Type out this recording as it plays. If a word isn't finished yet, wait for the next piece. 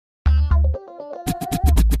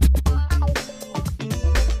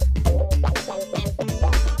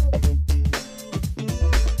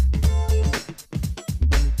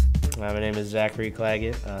is Zachary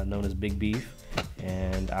Claggett, known as Big Beef,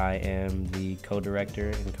 and I am the co-director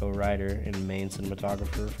and co-writer and main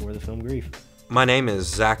cinematographer for the film Grief. My name is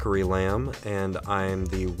Zachary Lamb, and I'm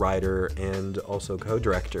the writer and also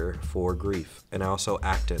co-director for Grief, and I also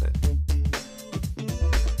act in it.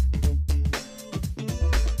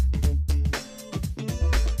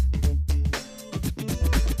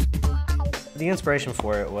 The inspiration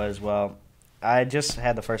for it was, well, I just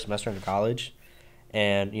had the first semester in college,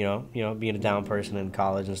 and you know, being a down person in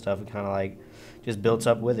college and stuff, it kind of like just built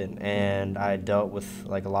up with it, and I dealt with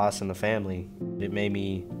like a loss in the family. It made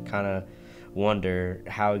me kind of wonder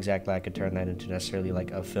how exactly I could turn that into necessarily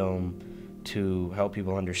like a film to help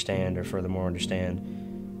people understand, or furthermore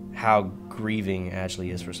understand how grieving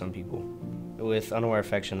actually is for some people. With Unaware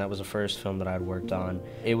Affection, that was the first film that I'd worked on.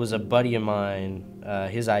 It was a buddy of mine,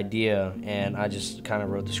 his idea, and I just kind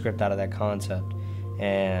of wrote the script out of that concept.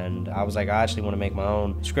 And I was like, I actually want to make my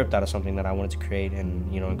own script out of something that I wanted to create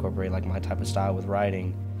and, incorporate like my type of style with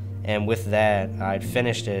writing. And with that, I'd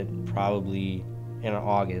finished it probably in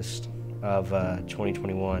August of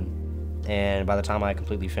 2021. And by the time I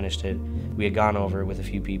completely finished it, we had gone over it with a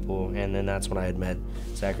few people, and then that's when I had met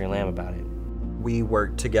Zachary Lamb about it. We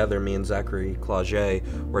worked together, me and Zachary Claggett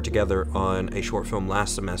worked together on a short film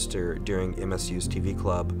last semester during MSU's TV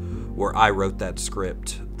Club, where I wrote that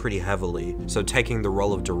script pretty heavily. So taking the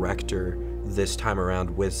role of director this time around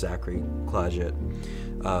with Zachary Claggett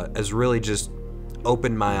has really just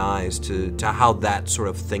opened my eyes to how that sort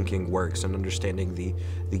of thinking works and understanding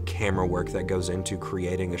the camera work that goes into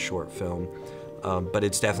creating a short film. But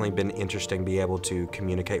it's definitely been interesting to be able to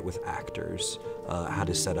communicate with actors, how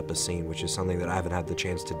to set up a scene, which is something that I haven't had the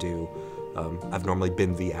chance to do. I've normally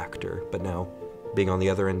been the actor, but now being on the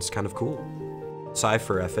other end is kind of cool.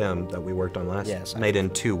 Cypher FM that we worked on last, made in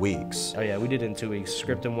 2 weeks. Oh yeah, we did it in 2 weeks.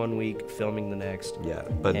 Script in 1 week, filming the next. Yeah,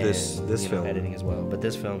 but and, this film, editing as well. But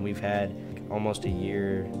this film, we've had almost a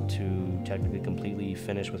year to technically completely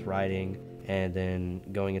finish with writing, and then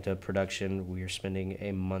going into production, we are spending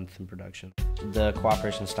a month in production. The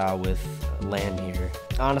cooperation style with Lanier,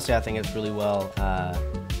 honestly, I think it's really well.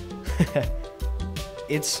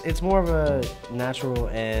 It's more of a natural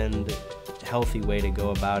and healthy way to go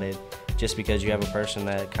about it, just because you have a person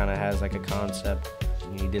that kind of has like a concept.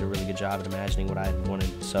 He did a really good job at imagining what I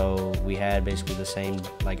wanted. So we had basically the same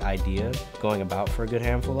like idea going about for a good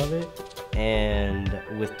handful of it. And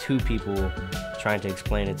with two people trying to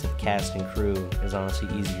explain it to the cast and crew is honestly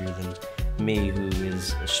easier than me, who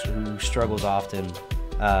struggles often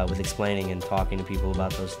with explaining and talking to people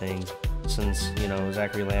about those things. Since,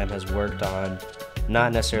 Zachary Lamb has worked on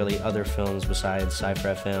not necessarily other films besides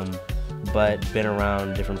Cypher FM, but been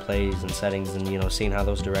around different plays and settings, and seeing how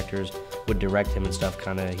those directors would direct him and stuff,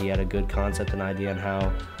 he had a good concept and idea on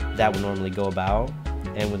how that would normally go about.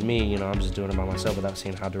 And with me, I'm just doing it by myself without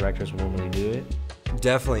seeing how directors would normally do it.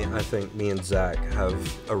 Definitely, I think me and Zach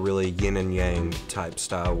have a really yin and yang type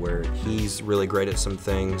style where he's really great at some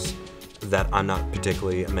things that I'm not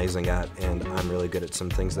particularly amazing at, and I'm really good at some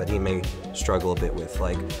things that he may struggle a bit with.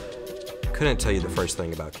 Like, couldn't tell you the first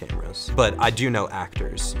thing about cameras, but I do know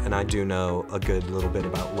actors, and I do know a good little bit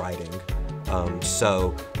about writing.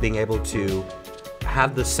 So being able to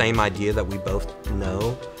have the same idea that we both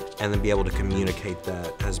know and then be able to communicate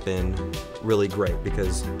that has been really great,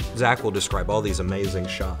 because Zach will describe all these amazing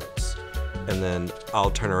shots, and then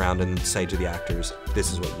I'll turn around and say to the actors,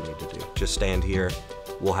 this is what you need to do. Just stand here,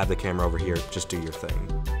 we'll have the camera over here, just do your thing.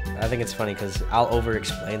 I think it's funny because I'll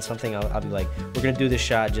over-explain something. I'll be like, we're going to do this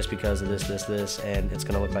shot just because of this, and it's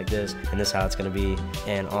going to look like this, and this is how it's going to be,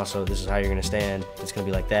 and also this is how you're going to stand, it's going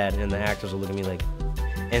to be like that, and the actors will look at me like,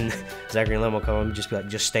 and Zachary Lamb will come and just be like,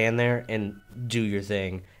 just stand there and do your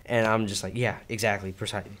thing. And I'm just like, yeah, exactly,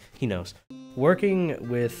 precisely. He knows. Working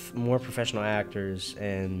with more professional actors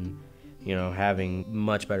and, having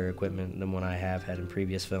much better equipment than what I have had in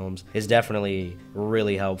previous films is definitely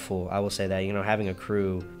really helpful. I will say that, having a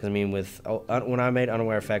crew, because when I made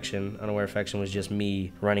Unaware Affection was just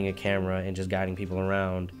me running a camera and just guiding people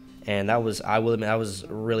around. And that was, I will admit, that was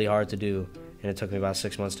really hard to do. And it took me about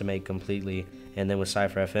 6 months to make completely. And then with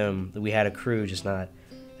Cypher FM, we had a crew, just not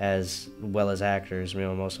as well as actors.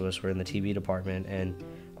 Most of us were in the TV department, and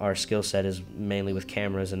our skill set is mainly with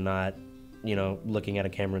cameras and not, looking at a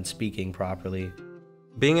camera and speaking properly.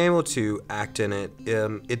 Being able to act in it,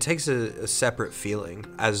 it takes a separate feeling.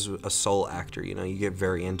 As a sole actor, you get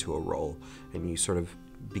very into a role and you sort of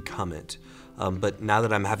become it. But now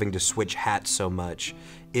that I'm having to switch hats so much,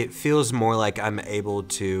 it feels more like I'm able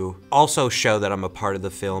to also show that I'm a part of the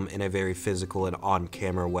film in a very physical and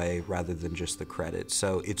on-camera way rather than just the credits.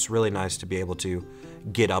 So it's really nice to be able to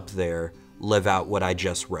get up there, live out what I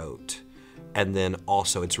just wrote, And then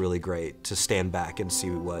also it's really great to stand back and see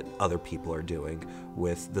what other people are doing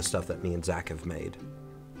with the stuff that me and Zach have made.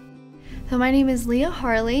 So my name is Leah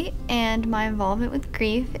Harley, and my involvement with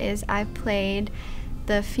Grief is I played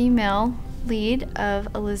the female lead of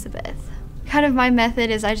Elizabeth. Kind of my method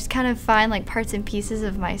is I just kind of find like parts and pieces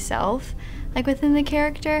of myself like within the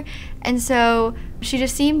character, and so she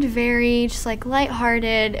just seemed very just like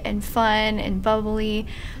lighthearted and fun and bubbly,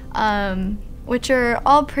 which are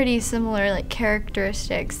all pretty similar like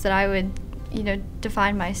characteristics that I would, you know,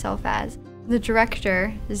 define myself as. The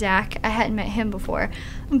director, Zach, I hadn't met him before,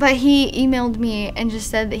 but he emailed me and just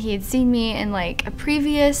said that he had seen me in like a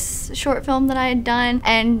previous short film that I had done,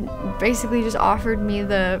 and basically just offered me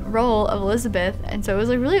the role of Elizabeth. And so it was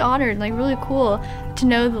like really honored and like really cool to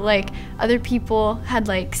know that like other people had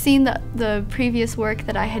like seen the previous work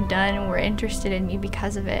that I had done and were interested in me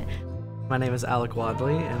because of it. My name is Alec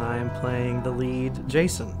Wadley, and I am playing the lead,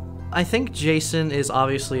 Jason. I think Jason is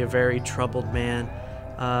obviously a very troubled man.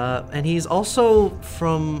 And he's also,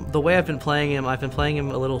 from the way I've been playing him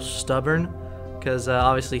a little stubborn, because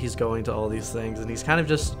obviously he's going to all these things, and he's kind of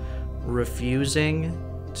just refusing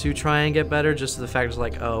to try and get better, just the fact is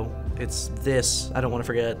like, oh, it's this, I don't want to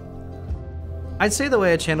forget. I'd say the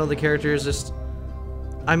way I channeled the character is just,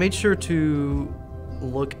 I made sure to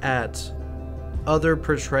look at other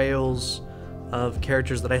portrayals of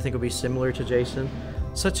characters that I think would be similar to Jason.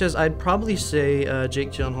 Such as, I'd probably say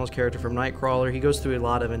Jake Gyllenhaal's character from Nightcrawler. He goes through a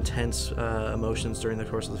lot of intense emotions during the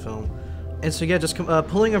course of the film. And so yeah, just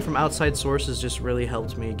pulling him from outside sources just really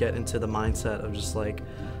helped me get into the mindset of just like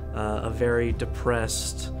a very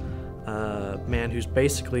depressed man who's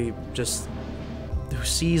basically just, who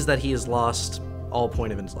sees that he has lost all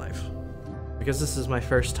point of his life. Because this is my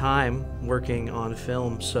first time working on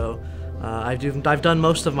film, so I've done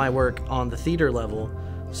most of my work on the theater level.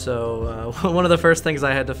 So one of the first things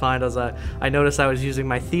I had to find was I noticed I was using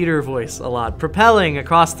my theater voice a lot, propelling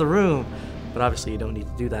across the room. But obviously you don't need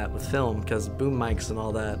to do that with film because boom mics and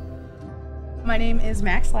all that. My name is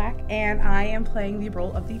Max Slack, and I am playing the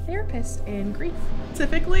role of the therapist in Grief.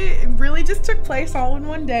 Typically, it really just took place all in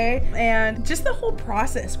one day, and just the whole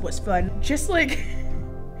process was fun. Just like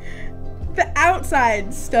the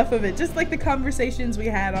outside stuff of it, just like the conversations we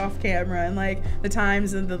had off camera, and like the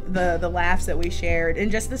times and the laughs that we shared,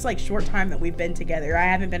 and just this like short time that we've been together. I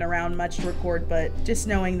haven't been around much to record, but just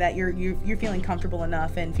knowing that you're feeling comfortable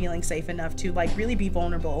enough and feeling safe enough to like really be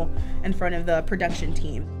vulnerable in front of the production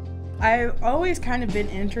team. I've always kind of been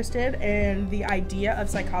interested in the idea of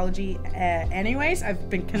psychology anyways. I've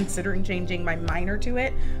been considering changing my minor to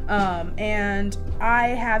it. And I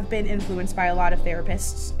have been influenced by a lot of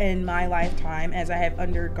therapists in my lifetime, as I have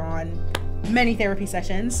undergone many therapy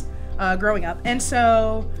sessions growing up. And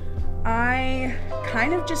so I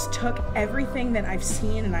kind of just took everything that I've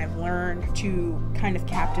seen and I've learned to kind of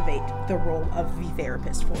captivate the role of the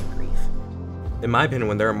therapist for Grief. In my opinion,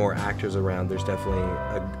 when there are more actors around, there's definitely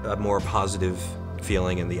a more positive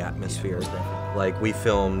feeling in the atmosphere. Like, we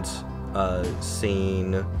filmed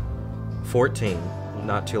scene 14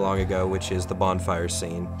 not too long ago, which is the bonfire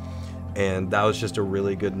scene. And that was just a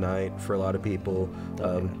really good night for a lot of people.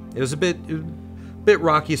 It was a bit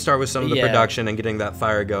rocky start with some of the production and getting that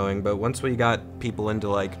fire going, but once we got people into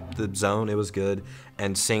like the zone, it was good.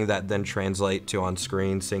 And seeing that then translate to on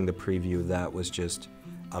screen, seeing the preview, that was just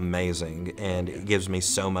amazing, and it gives me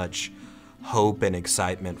so much hope and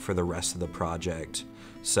excitement for the rest of the project.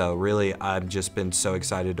 So really, I've just been so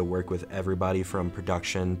excited to work with everybody from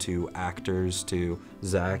production to actors to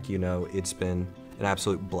Zach. You know, it's been an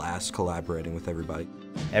absolute blast collaborating with everybody.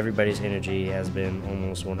 Everybody's energy has been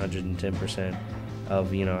almost 110%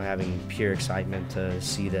 of, you know, having pure excitement to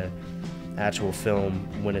see the actual film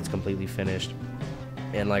when it's completely finished.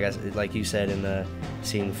 And like you said in the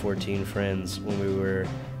scene 14 Friends,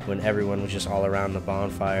 when everyone was just all around the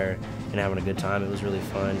bonfire and having a good time, it was really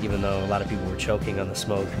fun. Even though a lot of people were choking on the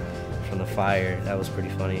smoke from the fire, that was pretty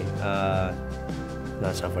funny. No,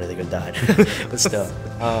 it's not funny, they could have died, but still.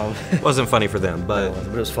 It wasn't funny for them, but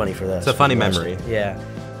it was funny for us. It's a funny memory. Yeah.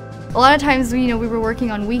 A lot of times, we were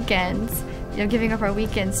working on weekends, giving up our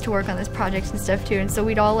weekends to work on this project and stuff too, and so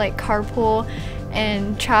we'd all like carpool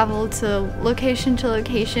and travel to location,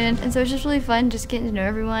 and so it's just really fun just getting to know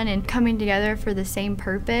everyone and coming together for the same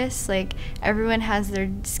purpose. Like, everyone has their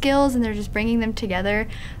skills and they're just bringing them together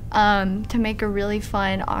to make a really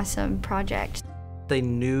fun, awesome project. They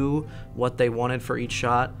knew what they wanted for each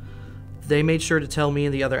shot, They made sure to tell me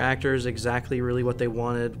and the other actors exactly really what they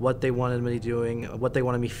wanted me doing, what they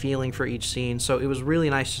wanted me feeling for each scene. So it was really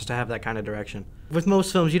nice just to have that kind of direction. With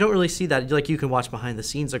most films, you don't really see that. Like, you can watch behind the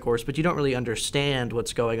scenes, of course, but you don't really understand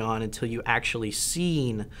what's going on until you actually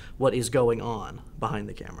seen what is going on behind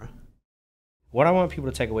the camera. What I want people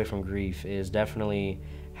to take away from Grief is definitely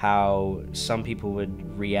how some people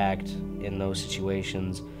would react in those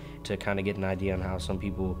situations, to kind of get an idea on how some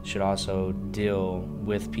people should also deal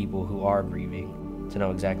with people who are grieving, to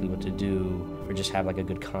know exactly what to do, or just have like a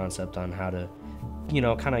good concept on how to, you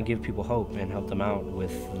know, kind of give people hope and help them out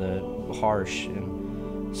with the harsh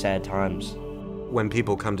and sad times. When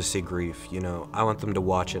people come to see Grief, you know, I want them to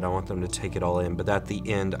watch it, I want them to take it all in, but at the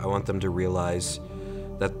end, I want them to realize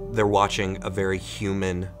that they're watching a very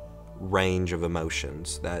human range of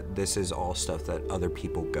emotions, that this is all stuff that other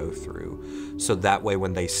people go through. So that way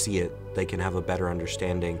when they see it, they can have a better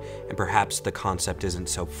understanding, and perhaps the concept isn't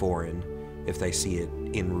so foreign if they see it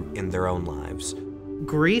in their own lives.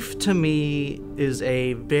 Grief to me is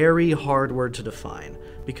a very hard word to define,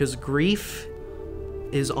 because grief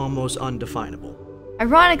is almost undefinable.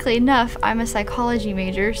 Ironically enough, I'm a psychology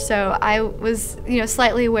major, so I was,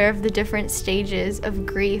 slightly aware of the different stages of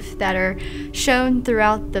grief that are shown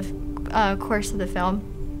throughout the course of the film.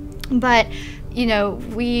 But,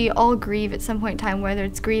 we all grieve at some point in time, whether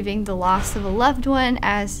it's grieving the loss of a loved one,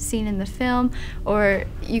 as seen in the film, or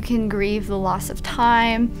you can grieve the loss of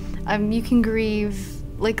time. You can grieve,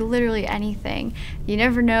 literally anything. You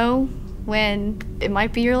never know when it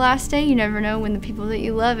might be your last day. You never know when the people that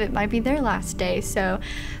you love, it might be their last day. So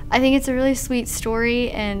I think it's a really sweet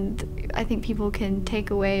story, and I think people can take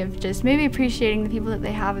away of just maybe appreciating the people that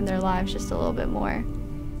they have in their lives just a little bit more.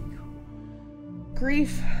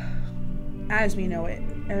 Grief, as we know it,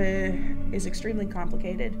 is extremely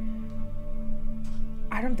complicated.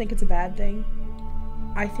 I don't think it's a bad thing.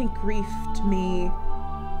 I think grief, to me,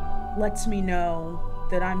 lets me know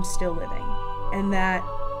that I'm still living, and that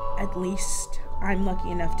at least I'm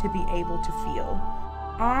lucky enough to be able to feel.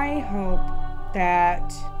 I hope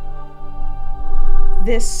that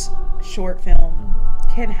this short film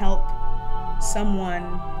can help someone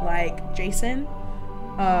like Jason,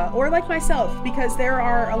 or like myself, because there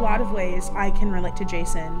are a lot of ways I can relate to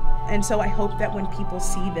Jason. And so I hope that when people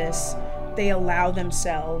see this, they allow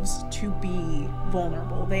themselves to be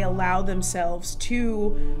vulnerable. They allow themselves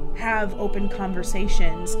to have open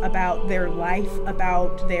conversations about their life,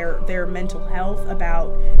 about their mental health,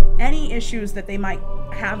 about any issues that they might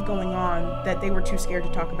have going on that they were too scared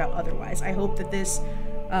to talk about otherwise. I hope that this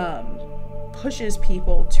pushes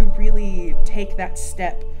people to really take that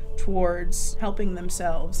step towards helping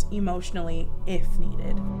themselves emotionally if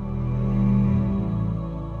needed.